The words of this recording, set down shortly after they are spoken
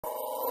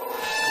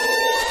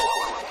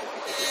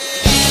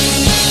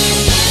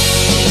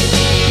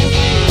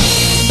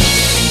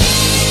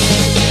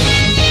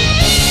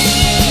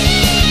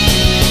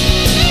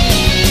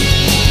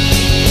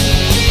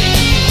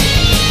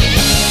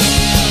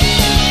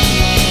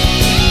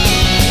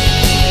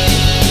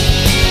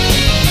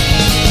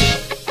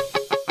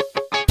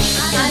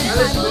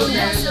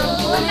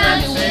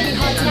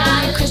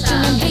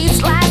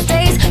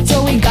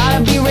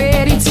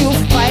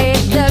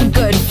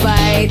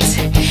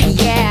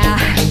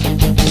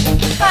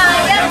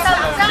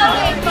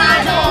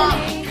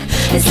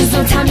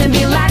There's no time to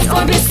be lax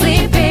or be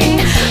sleeping.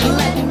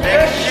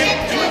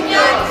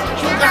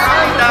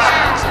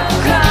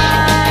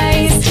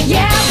 Christ,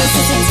 yeah, this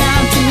is the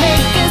time to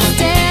make a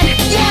stand.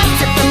 Yeah,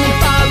 to firmly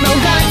follow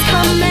God's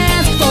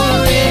commands,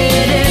 for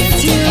it is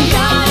to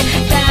God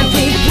that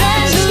we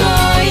pledge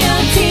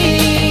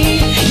loyalty.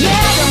 Yeah,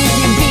 don't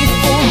you be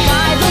fooled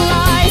by the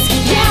lies.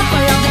 Yeah,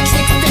 by all the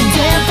tricks the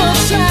devil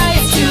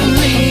tries to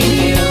lead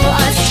you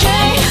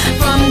astray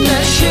from the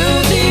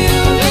truth you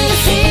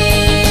receive.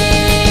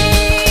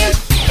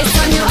 It's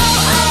time to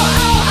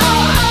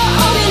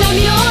open up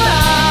your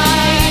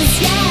eyes.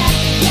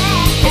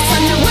 It's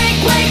time to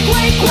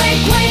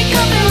wake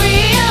up and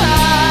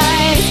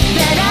realize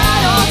that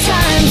at all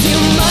times you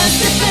must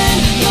defend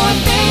your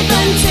faith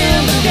until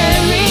the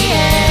very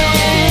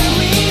end.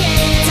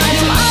 Time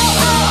to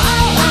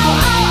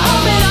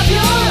open up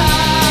your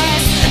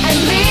eyes and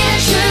lead a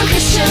true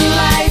Christian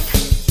life.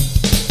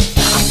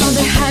 Our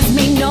Father has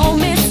made no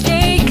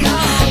mistake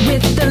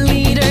with the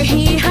leader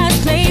He has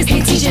placed.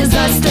 He teaches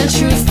us the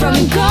truth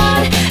from God.